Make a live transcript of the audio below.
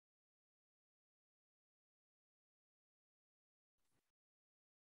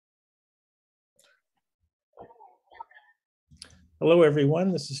Hello,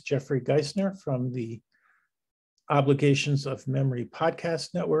 everyone. This is Jeffrey Geisner from the Obligations of Memory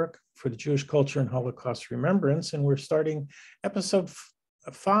podcast network for the Jewish Culture and Holocaust Remembrance. And we're starting episode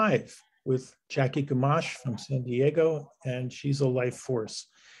 5 with Jackie Gmach from San Diego, and she's a life force.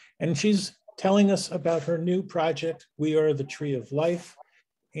 And she's telling us about her new project, We Are the Tree of Life.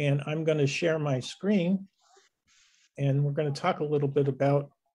 And I'm going to share my screen, and we're going to talk a little bit about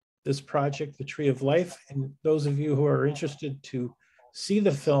this project, The Tree of Life. And those of you who are interested to see the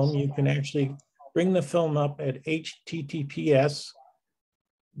film, you can actually bring the film up at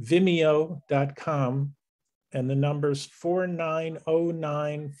https://vimeo.com, and the number's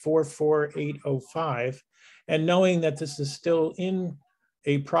 4909448805. And knowing that this is still in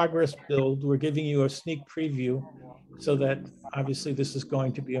a progress build, we're giving you a sneak preview so that obviously this is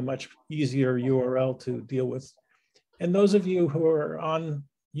going to be a much easier URL to deal with. And those of you who are on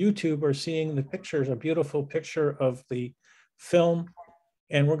YouTube are seeing the pictures, a beautiful picture of the film.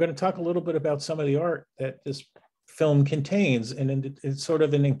 And we're going to talk a little bit about some of the art that this film contains. And it's sort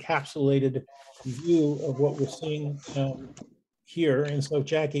of an encapsulated view of what we're seeing here. And so,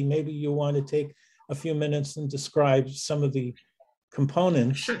 Jackie, maybe you want to take a few minutes and describe some of the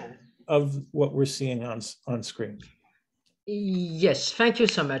components of what we're seeing on screen. Yes, thank you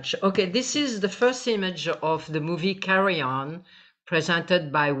so much. Okay, this is the first image of the movie Carry On,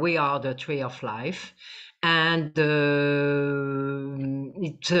 presented by We Are the Tree of Life. And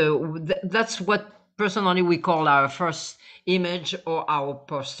that's what personally we call our first image or our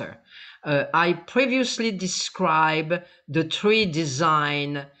poster. I previously described the tree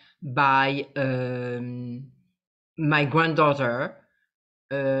design by my granddaughter,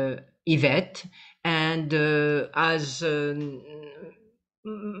 Yvette, and as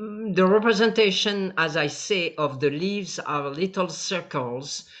the representation, as I say, of the leaves are little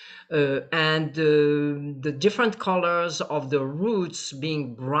circles, and the different colors of the roots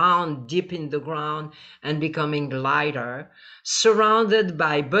being brown deep in the ground and becoming lighter, surrounded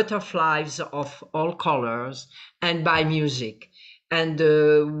by butterflies of all colors and by music. And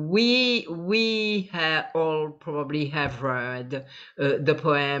we all probably have read the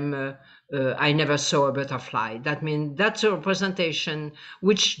poem I Never Saw a Butterfly. That means that's a representation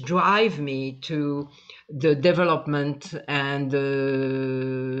which drive me to the development and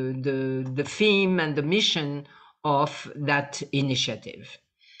the theme and the mission of that initiative.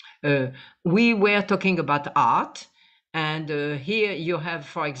 We were talking about art, and here you have,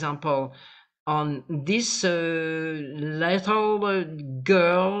 for example, on this little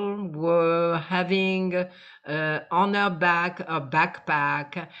girl were having on her back a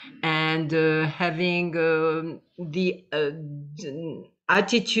backpack and having the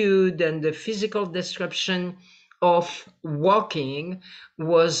attitude and the physical description of walking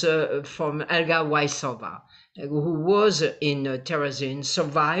was from Elga Weissova, who was in Terezin,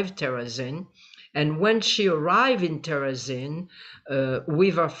 survived Terezin. And when she arrived in Terezin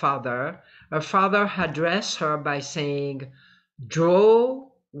with her father addressed her by saying, "Draw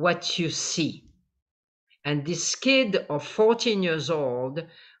what you see." And this kid of 14 years old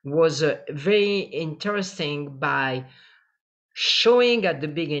was very interesting by showing at the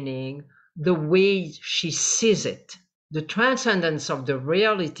beginning the way she sees it, the transcendence of the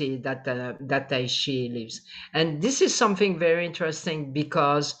reality that she lives. And this is something very interesting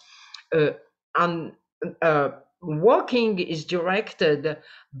because walking is directed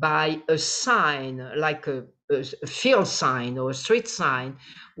by a sign, like a field sign or a street sign,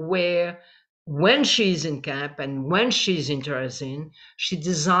 where when she's in camp and when she's in Terezin, she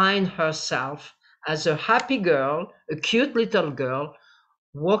designed herself as a happy girl, a cute little girl,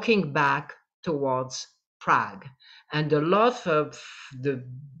 walking back towards Prague. And a lot of the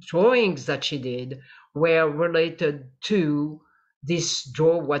drawings that she did were related to this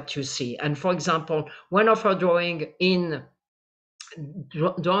draw what you see. And for example, one of her drawing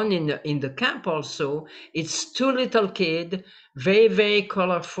drawn in the camp also, it's two little kids, very, very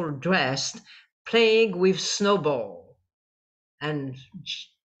colorful dressed, playing with snowball and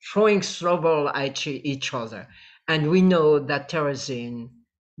throwing snowball at each other. And we know that Terezin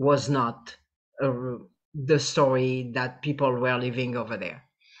was not the story that people were living over there.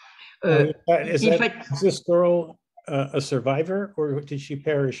 Is this girl a survivor, or did she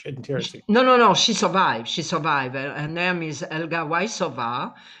perish in Terezin? No. She survived. Her name is Elga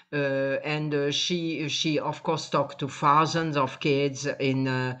Weissova, and she of course talked to thousands of kids in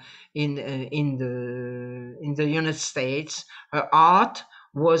the United States. Her art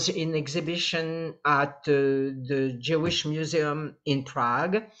was in exhibition at the Jewish Museum in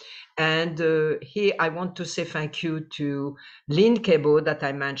Prague. And here I want to say thank you to Lynn Kebo that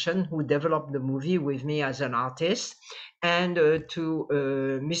I mentioned, who developed the movie with me as an artist, and to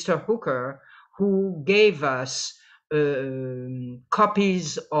Mr. Hooker, who gave us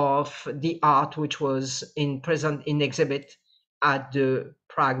copies of the art which was present in exhibit at the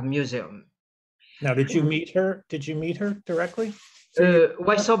Prague Museum. Now, did you meet her? Did you meet her directly?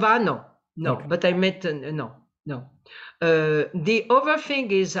 Waisova, no, Okay. but I met, no. The other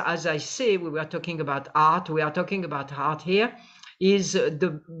thing is, as I say, we were talking about art. We are talking about art here. Is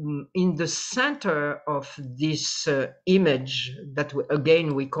in the center of this image that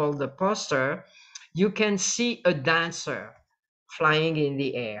again we call the poster, you can see a dancer flying in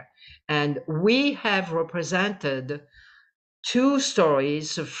the air, and we have represented two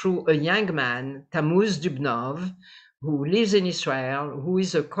stories through a young man, Tammuz Dubnov, who lives in Israel, who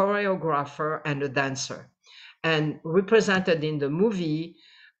is a choreographer and a dancer. And represented in the movie,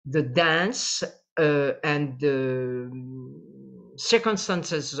 the dance and the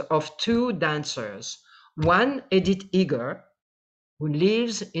circumstances of two dancers. One, Edith Eger, who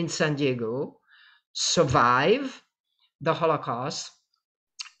lives in San Diego, survived the Holocaust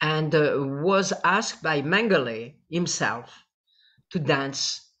and was asked by Mengele himself to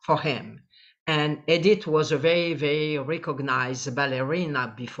dance for him. And Edith was a very, very recognized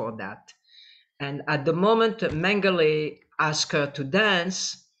ballerina before that. And at the moment Mengele asked her to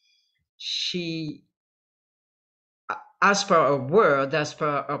dance, she, as per her word, as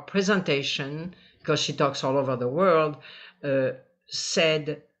per her presentation, because she talks all over the world,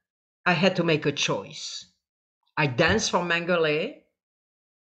 said, I had to make a choice. I dance for Mengele,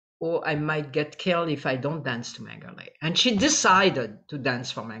 or I might get killed if I don't dance to Mengele. And she decided to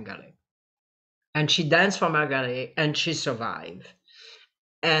dance for Mengele. And she danced for Mengele, and she survived.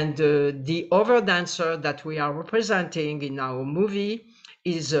 And the other dancer that we are representing in our movie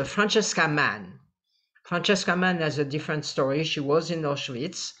is Francesca Mann. Francesca Mann has a different story. She was in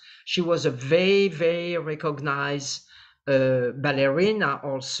Auschwitz. She was a very, very recognized ballerina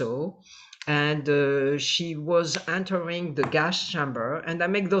also. And she was entering the gas chamber. And I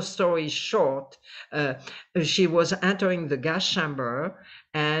make those stories short. She was entering the gas chamber,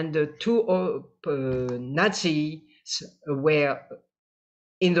 and two Nazis were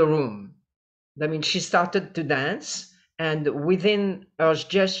in the room. I mean, she started to dance, and within her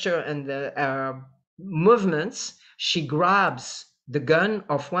gesture and her movements, she grabs the gun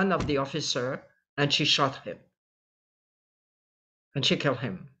of one of the officer and she shot him. And she killed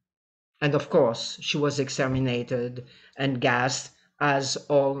him. And of course, she was exterminated and gassed as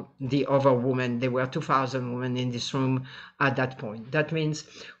all the other women. There were 2,000 women in this room at that point. That means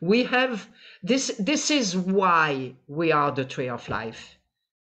we have this. This is why we are the Tree of Life.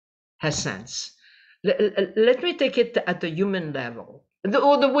 Has sense. Let me take it at the human level,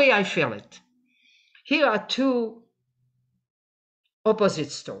 or the way I feel it. Here are two opposite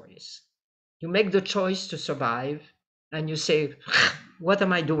stories. You make the choice to survive, and you say, what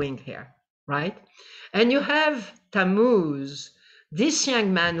am I doing here, right? And you have Tammuz, this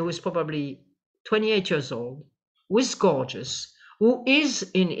young man who is probably 28 years old, who is gorgeous, who is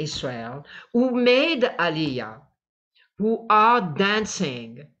in Israel, who made Aliyah, who are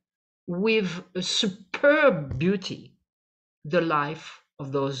dancing with superb beauty the life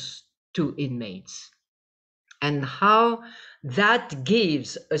of those two inmates, and how that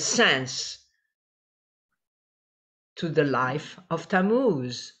gives a sense to the life of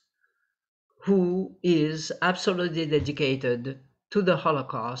Tammuz, who is absolutely dedicated to the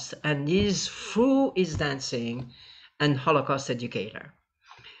Holocaust and is, through his dancing, an Holocaust educator.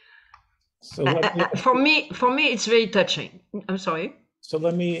 So for me, it's very touching. I'm sorry. So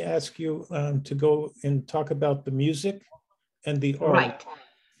let me ask you to go and talk about the music and the art. Right.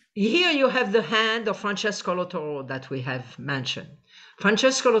 Here you have the hand of Francesco Lotoro that we have mentioned.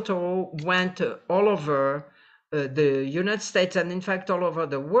 Francesco Lotoro went all over the United States and in fact all over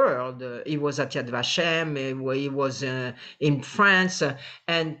the world. He was at Yad Vashem, he was in France,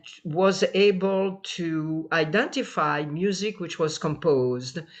 and was able to identify music which was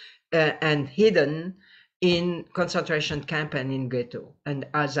composed and hidden in concentration camp and in ghetto. And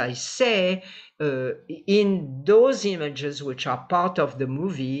as I say, in those images which are part of the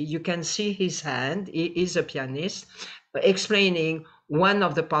movie, you can see his hand. He is a pianist, explaining one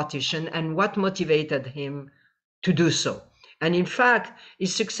of the partition and what motivated him to do so. And in fact,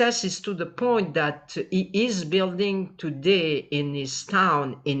 his success is to the point that he is building today in his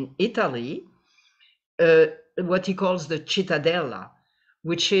town in Italy what he calls the Cittadella,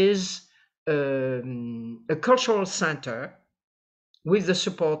 which is a cultural center with the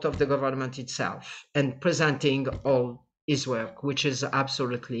support of the government itself and presenting all his work, which is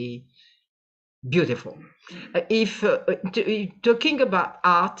absolutely beautiful. If talking about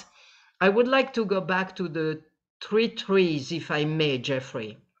art, I would like to go back to the three trees, if I may,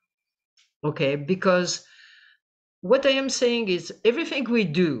 Jeffrey. Okay, because what I am saying is everything we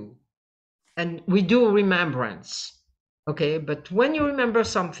do, and we do remembrance, okay, but when you remember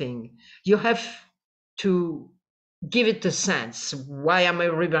something, you have to give it a sense. Why am I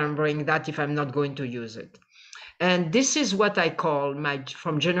remembering that if I'm not going to use it? And this is what I call my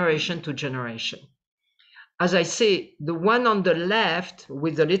from generation to generation. As I say, the one on the left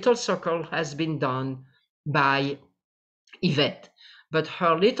with the little circle has been done by Yvette, but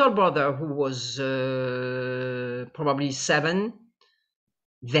her little brother, who was probably 7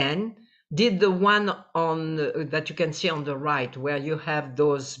 then, did the one on that you can see on the right, where you have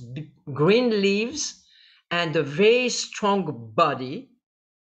those green leaves and a very strong body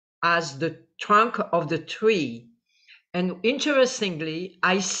as the trunk of the tree. And interestingly,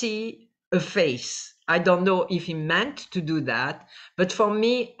 I see a face. I don't know if he meant to do that, but for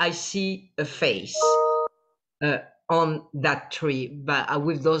me, I see a face uh, on that tree, but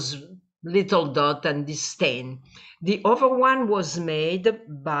with those little dot and this stain. The other one was made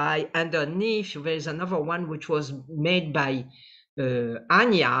by, underneath, there's another one which was made by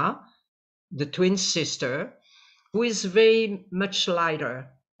Anya, the twin sister, who is very much lighter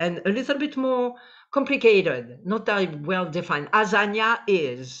and a little bit more complicated, not very well defined, as Anya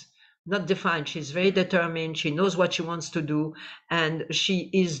is. Not defined. She's very determined. She knows what she wants to do, and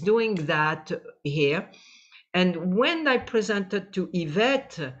she is doing that here. And when I presented to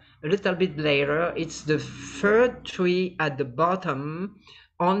Yvette a little bit later, it's the third tree at the bottom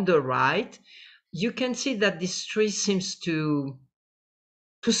on the right. You can see that this tree seems to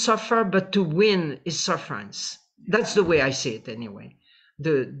suffer, but to win is sufferance. That's the way I see it anyway.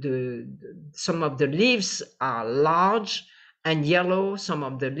 Some of the leaves are large and yellow. Some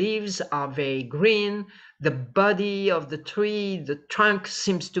of the leaves are very green. The body of the tree, the trunk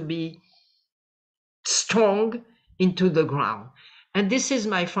seems to be strong into the ground. And this is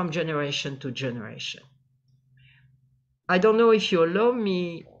my from generation to generation. I don't know if you allow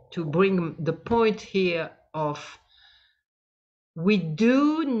me to bring the point here of we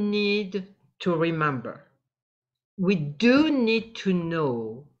do need to remember. We do need to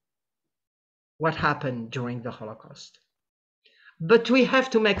know what happened during the Holocaust. But we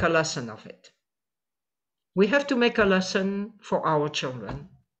have to make a lesson of it. We have to make a lesson for our children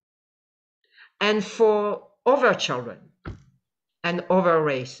and for other children and other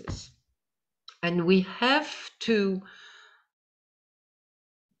races. And we have to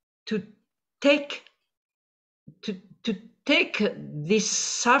take this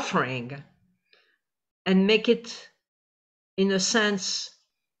suffering and make it, in a sense,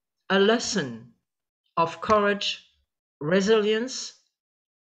 a lesson of courage, resilience,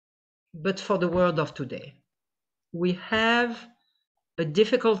 but for the world of today. We have a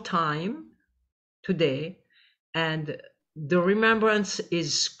difficult time today, and the remembrance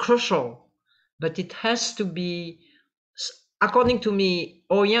is crucial, but it has to be, according to me,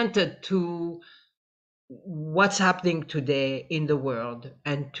 oriented to what's happening today in the world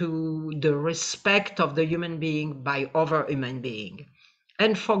and to the respect of the human being by other human being,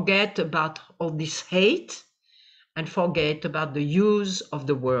 and forget about all this hate and forget about the use of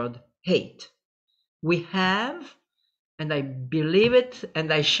the word hate. We have, and I believe it,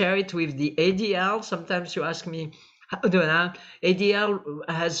 and I share it with the ADL. Sometimes you ask me, how do I? ADL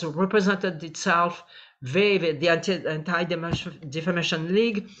has represented itself the Anti-Defamation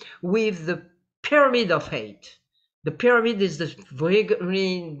League with the pyramid of hate. The pyramid is the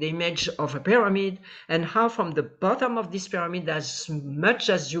image of a pyramid, and how from the bottom of this pyramid, as much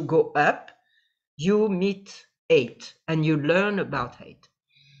as you go up, you meet hate and you learn about hate.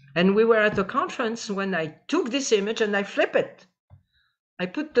 And we were at a conference when I took this image and I flip it. I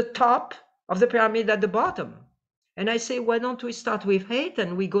put the top of the pyramid at the bottom. And I say, why don't we start with hate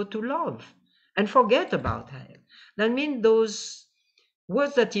and we go to love and forget about hate? That means those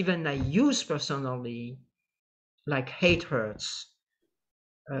words that even I use personally, like hate hurts,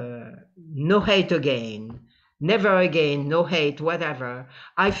 no hate again, never again, no hate, whatever,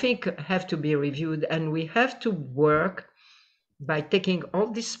 I think have to be reviewed, and we have to work by taking all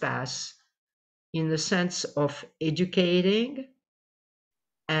this paths in the sense of educating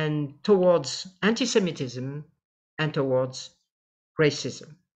and towards anti-Semitism and towards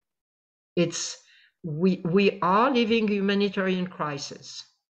racism. We are living a humanitarian crisis.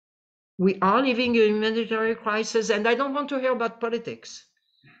 We are living a humanitarian crisis, and I don't want to hear about politics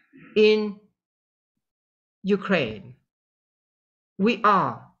in Ukraine. We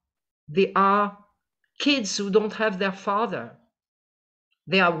are. They are kids who don't have their father.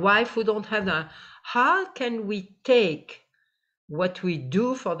 They are wife who don't have their. How can we take what we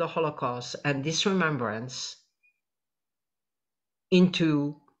do for the Holocaust and this remembrance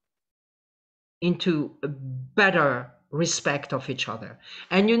into a better respect of each other?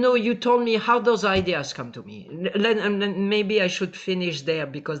 And you told me how those ideas come to me. Maybe I should finish there,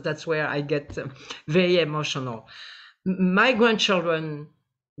 because that's where I get very emotional. My grandchildren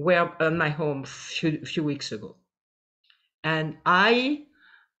were at my home few weeks ago, and I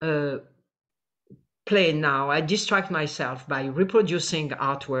play now. I distract myself by reproducing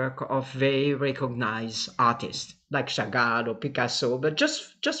artwork of very recognized artists like Chagall or Picasso, but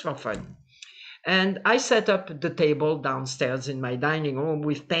just for fun. And I set up the table downstairs in my dining room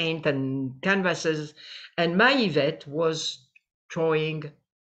with paint and canvases, and my Yvette was drawing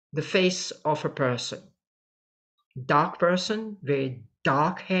the face of a person, dark person, very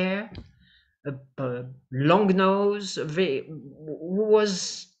dark hair, a long nose, who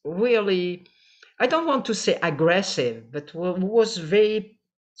was really, I don't want to say aggressive, but who was very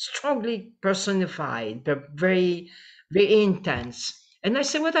strongly personified, but very, very intense. And I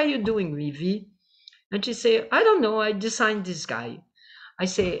say, "What are you doing, Vivi?" And she say, "I don't know, I designed this guy." I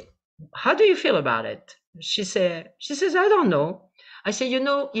say, "How do you feel about it?" She says, "I don't know." I say,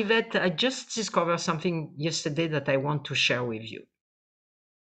 Yvette, I just discovered something yesterday that I want to share with you.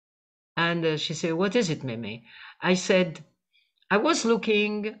 And she said, "What is it, Meme?" I said, "I was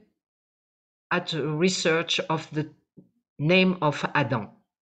looking at research of the name of Adam."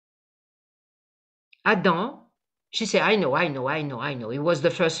 Adam, she said, I know. He was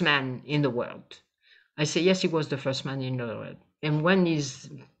the first man in the world." I say, "Yes, he was the first man in the world. And when he's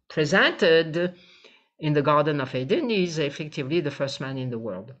presented in the Garden of Eden, he's effectively the first man in the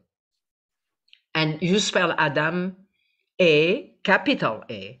world. And you spell Adam, A, capital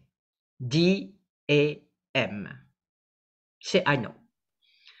A, D-A-M. Say, "I know."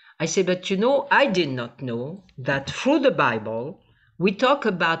 I say, "But I did not know that through the Bible, we talk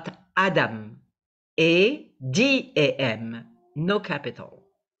about Adam, A-D-A-M, no capital.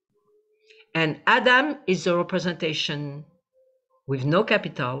 And Adam is a representation with no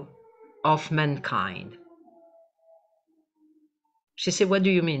capital of mankind." She said, "What do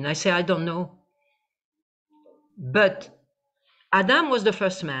you mean?" I say, "I don't know. But Adam was the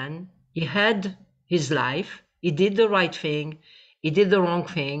first man. He had his life. He did the right thing. He did the wrong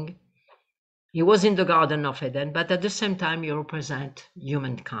thing. He was in the Garden of Eden, but at the same time, you represent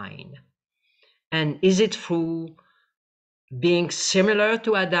humankind. And is it through being similar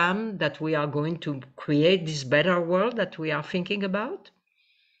to Adam that we are going to create this better world that we are thinking about?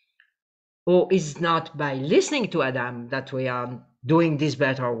 Or is it not by listening to Adam that we are doing this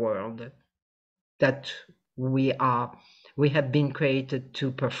better world that we have been created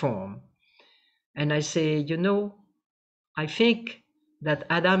to perform?" And I say, I think that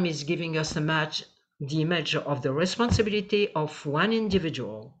Adam is giving us the image of the responsibility of one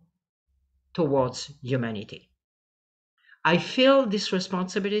individual towards humanity. I feel this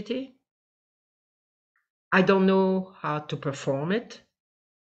responsibility. I don't know how to perform it,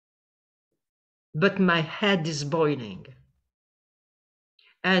 but my head is boiling.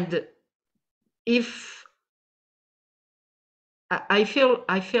 And if I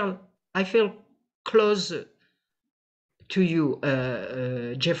feel close to you,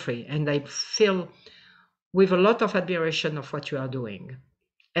 Jeffrey, and I feel with a lot of admiration of what you are doing.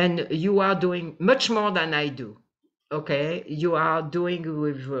 And you are doing much more than I do. Okay, you are doing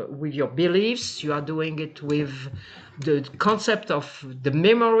with your beliefs. You are doing it with the concept of the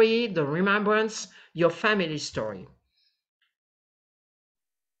memory, the remembrance, your family story.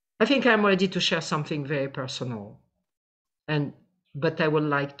 I think I'm ready to share something very personal, but I would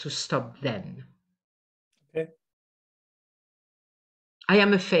like to stop then. Okay. I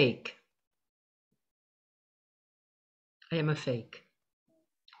am a fake. I am a fake.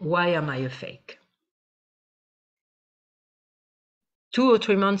 Why am I a fake? 2 or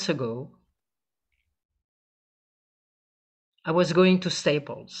 3 months ago, I was going to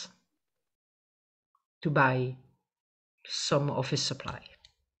Staples to buy some office supply.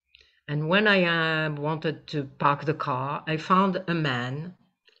 And when I wanted to park the car, I found a man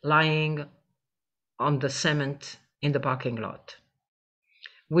lying on the cement in the parking lot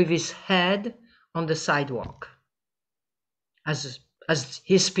with his head on the sidewalk as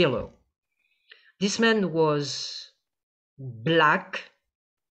his pillow. This man was black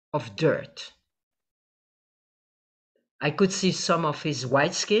of dirt. I could see some of his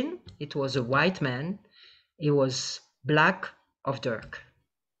white skin. It was a white man. He was black of dirt.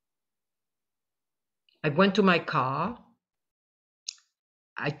 I went to my car.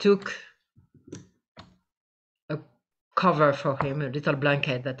 I took a cover for him, a little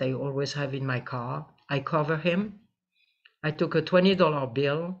blanket that I always have in my car. I cover him. I took a $20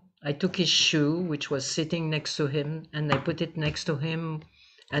 bill. I took his shoe, which was sitting next to him, and I put it next to him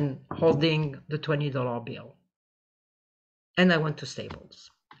and holding the $20 bill. And I went to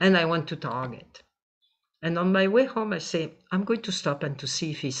Staples and I went to Target. And on my way home, I say, I'm going to stop and to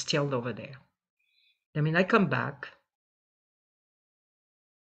see if he's still over there. I mean, I come back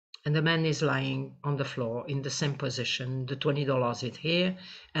and the man is lying on the floor in the same position. The $20 is here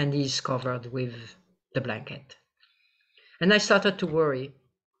and he's covered with the blanket. And I started to worry.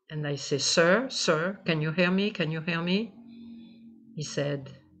 And I say, sir, can you hear me? Can you hear me? He said,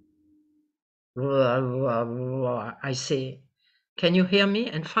 I say, can you hear me?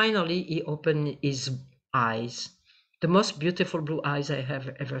 And finally, he opened his eyes, the most beautiful blue eyes I have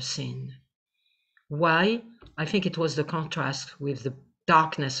ever seen. Why? I think it was the contrast with the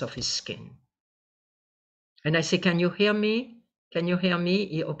darkness of his skin. And I say, can you hear me? Can you hear me?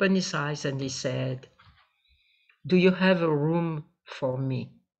 He opened his eyes and he said, do you have a room for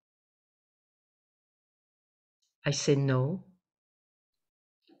me? I said, no.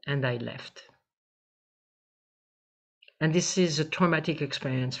 And I left. And this is a traumatic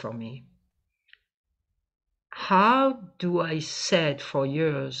experience for me. How do I said for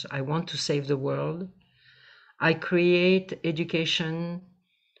years, I want to save the world? I create education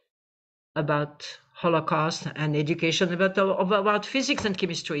about Holocaust and education about physics and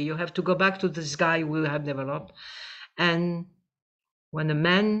chemistry. You have to go back to this guy we have developed. And when a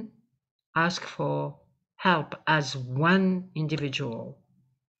man asks for help as one individual,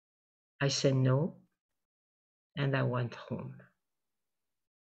 I said no, and I went home.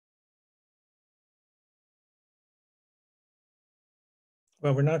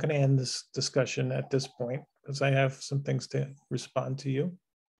 Well, we're not going to end this discussion at this point because I have some things to respond to you.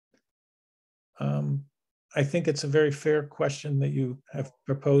 I think it's a very fair question that you have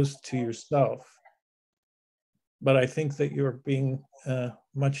proposed to yourself, but I think that you're being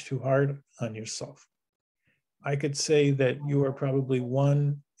much too hard on yourself. I could say that you are probably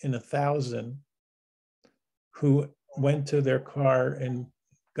 1 in 1,000 who went to their car and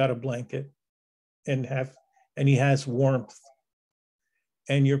got a blanket and he has warmth.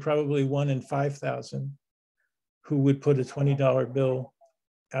 And you're probably 1 in 5,000 who would put a $20 bill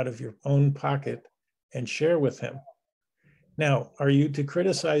out of your own pocket and share with him. Now, are you to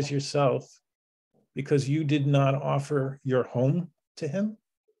criticize yourself because you did not offer your home to him?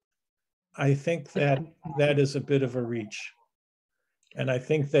 I think that that is a bit of a reach. And I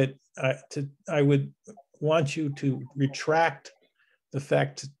think that I would want you to retract the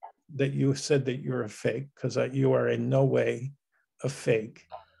fact that you said that you're a fake, because you are in no way a fake.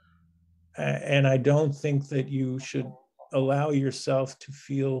 And I don't think that you should allow yourself to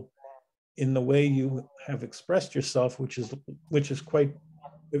feel in the way you have expressed yourself, which is quite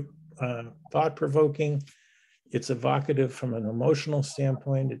thought-provoking. It's evocative from an emotional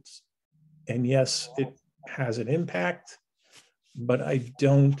standpoint. And yes, it has an impact, but I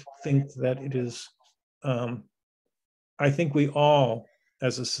don't think that it is. I think we all,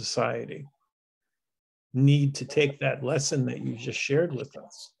 as a society, need to take that lesson that you just shared with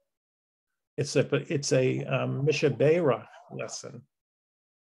us. It's a Misha lesson,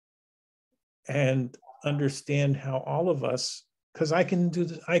 and understand how all of us, because I can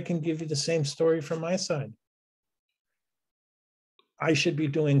give you the same story from my side. I should be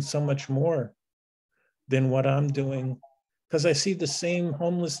doing so much more than what I'm doing, because I see the same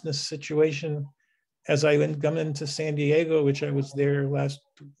homelessness situation as I come into San Diego, which I was there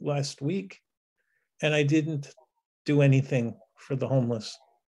last week, and I didn't do anything for the homeless.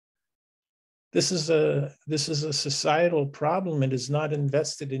 This is a societal problem. It is not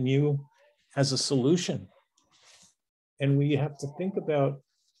invested in you as a solution. And we have to think about,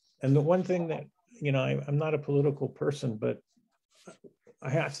 and the one thing that, I'm not a political person, but I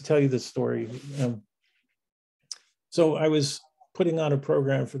have to tell you this story. So I was putting on a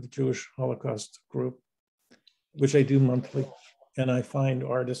program for the Jewish Holocaust group, which I do monthly, and I find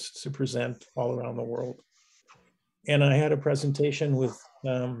artists to present all around the world. And I had a presentation with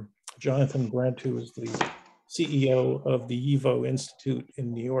Jonathan Brent, who is the CEO of the YIVO Institute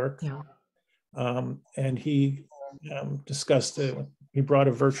in New York. Yeah. And he discussed he brought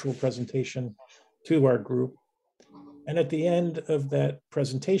a virtual presentation to our group. And at the end of that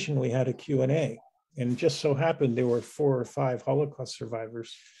presentation, we had a Q&A. And just so happened there were 4 or 5 Holocaust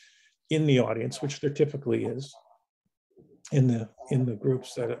survivors in the audience, which there typically is in the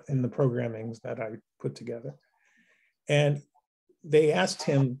groups in the programmings that I put together. And they asked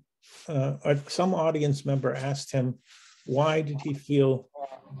him, some audience member asked him, why did he feel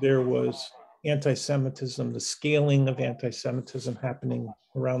there was anti-Semitism, the scaling of anti-Semitism happening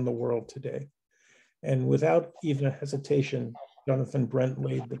around the world today? And without even a hesitation, Jonathan Brent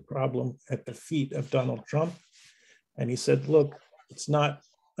laid the problem at the feet of Donald Trump. And he said, look, it's not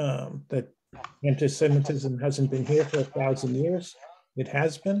that anti-Semitism hasn't been here for 1,000 years. It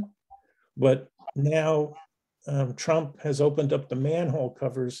has been. But now Trump has opened up the manhole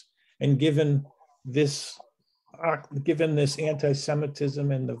covers and given this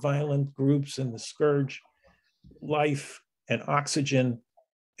anti-Semitism and the violent groups and the scourge life and oxygen,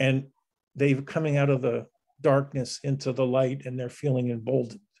 and they're coming out of the darkness into the light, and they're feeling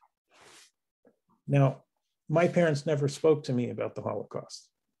emboldened. Now, my parents never spoke to me about the Holocaust.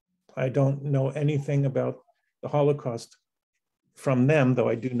 I don't know anything about the Holocaust from them, though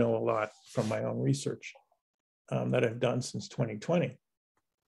I do know a lot from my own research that I've done since 2020.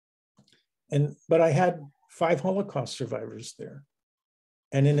 But I had 5 Holocaust survivors there.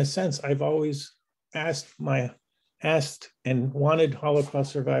 And in a sense, I've always asked and wanted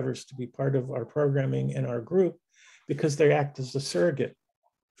Holocaust survivors to be part of our programming in our group because they act as a surrogate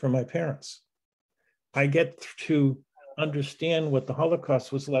for my parents. I get to understand what the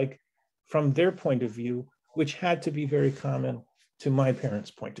Holocaust was like from their point of view, which had to be very common to my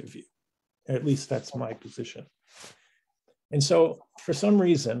parents' point of view. At least that's my position. And so for some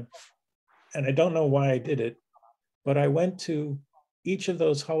reason, and I don't know why I did it, but I went to each of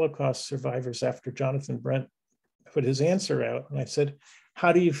those Holocaust survivors after Jonathan Brent put his answer out. And I said,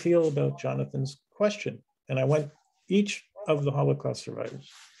 how do you feel about Jonathan's question? And I went each of the Holocaust survivors.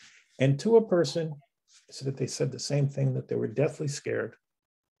 And to a person, so that they said the same thing, that they were deathly scared.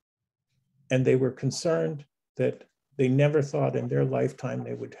 And they were concerned that they never thought in their lifetime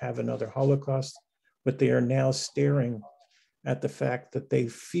they would have another Holocaust, but they are now staring at the fact that they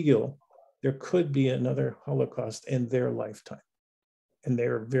feel there could be another Holocaust in their lifetime. And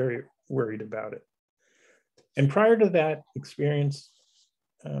they're very worried about it. And prior to that experience,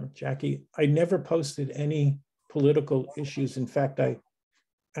 Jackie, I never posted any political issues. In fact,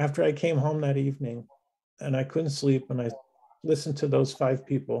 after I came home that evening and I couldn't sleep, and I listened to those 5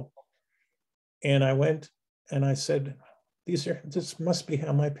 people, and I went and I said, this must be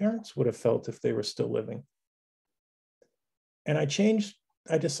how my parents would have felt if they were still living. And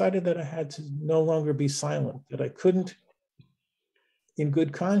I decided that I had to no longer be silent, that I couldn't, in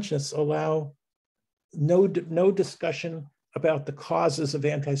good conscience, allow no discussion about the causes of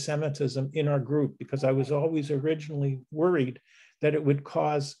anti-Semitism in our group, because I was always originally worried that it would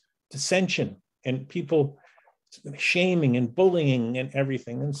cause dissension and people shaming and bullying and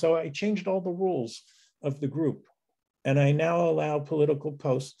everything. And so I changed all the rules of the group. And I now allow political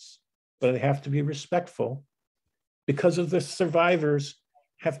posts, but they have to be respectful, because of the survivors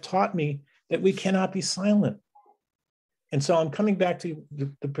have taught me that we cannot be silent. And so I'm coming back to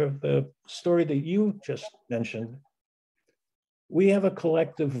the story that you just mentioned. We have a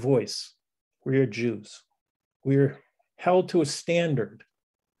collective voice. We are Jews. We're held to a standard,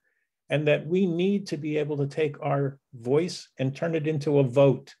 and that we need to be able to take our voice and turn it into a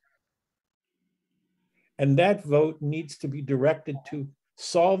vote. And that vote needs to be directed to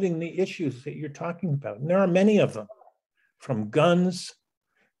solving the issues that you're talking about. And there are many of them, from guns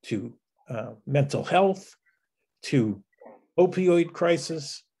to mental health, to opioid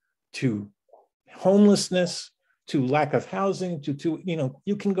crisis, to homelessness, to lack of housing, to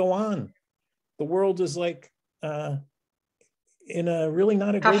you can go on. The world is like in a really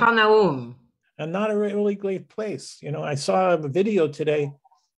not a great, and not a really great place. I saw a video today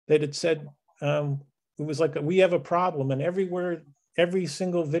that it said it was like we have a problem, and every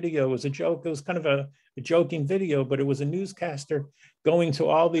single video was a joke. It was kind of a joking video, but it was a newscaster going to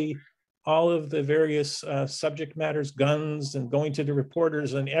all of the various subject matters, guns, and going to the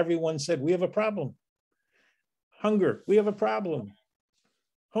reporters, and everyone said, we have a problem. Hunger, we have a problem.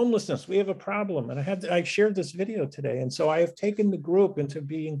 Homelessness, we have a problem. And I shared this video today. And so I have taken the group into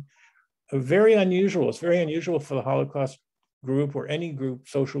being very unusual. It's very unusual for the Holocaust group or any group,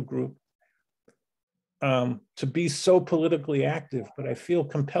 social group, to be so politically active, but I feel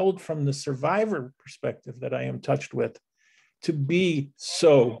compelled from the survivor perspective that I am touched with to be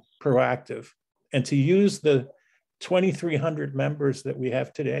so proactive and to use the 2,300 members that we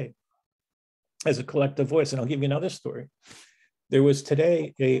have today as a collective voice. And I'll give you another story. There was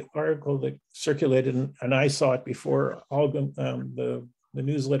today an article that circulated, and I saw it before Olga, the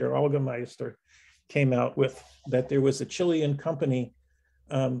newsletter Olga Meister came out with, that there was a Chilean company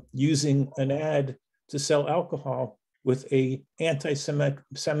using an ad to sell alcohol with a anti-Semitic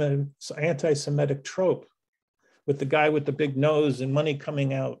trope, with the guy with the big nose and money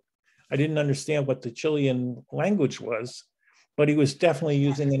coming out. I didn't understand what the Chilean language was, but he was definitely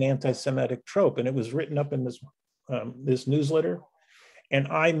using an anti-Semitic trope, and it was written up in this newsletter. And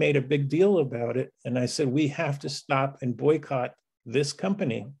I made a big deal about it. And I said, we have to stop and boycott this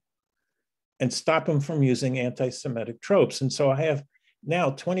company and stop them from using anti-Semitic tropes. And so I have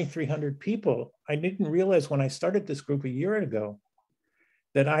now 2,300 people. I didn't realize when I started this group a year ago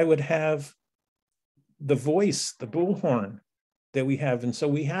that I would have the voice, the bullhorn that we have. And so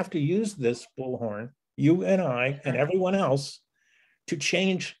we have to use this bullhorn, you and I and everyone else, to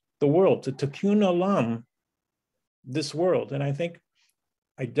change the world, to tikkun olam, this world. And I think,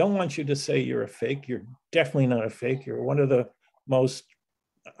 I don't want you to say you're a fake. You're definitely not a fake. You're one of the most,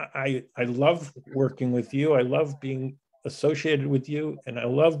 I love working with you. I love being associated with you. And I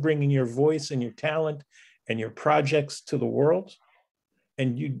love bringing your voice and your talent and your projects to the world.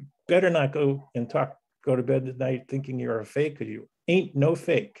 And you better not go to bed at night thinking you're a fake, because you ain't no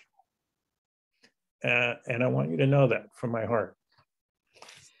fake. And I want you to know that from my heart.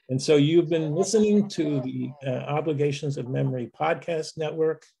 And so you've been listening to the Obligations of Memory podcast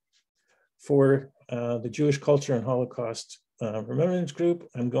network for the Jewish Culture and Holocaust Remembrance Group.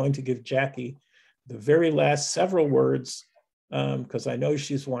 I'm going to give Jackie the very last several words because I know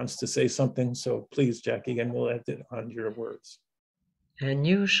she wants to say something. So please, Jackie, and we'll end it on your words. And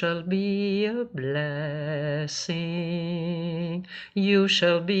you shall be a blessing. You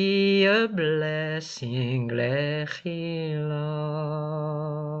shall be a blessing. Lechila.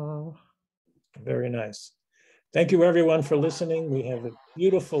 Very nice. Thank you, everyone, for listening. We have a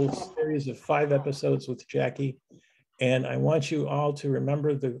beautiful series of 5 episodes with Jackie. And I want you all to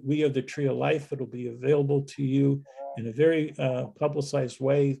remember that we are the Tree of Life. It'll be available to you in a very publicized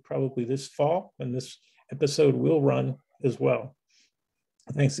way, probably this fall, and this episode will run as well.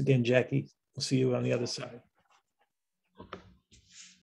 Thanks again, Jackie. We'll see you on the other side.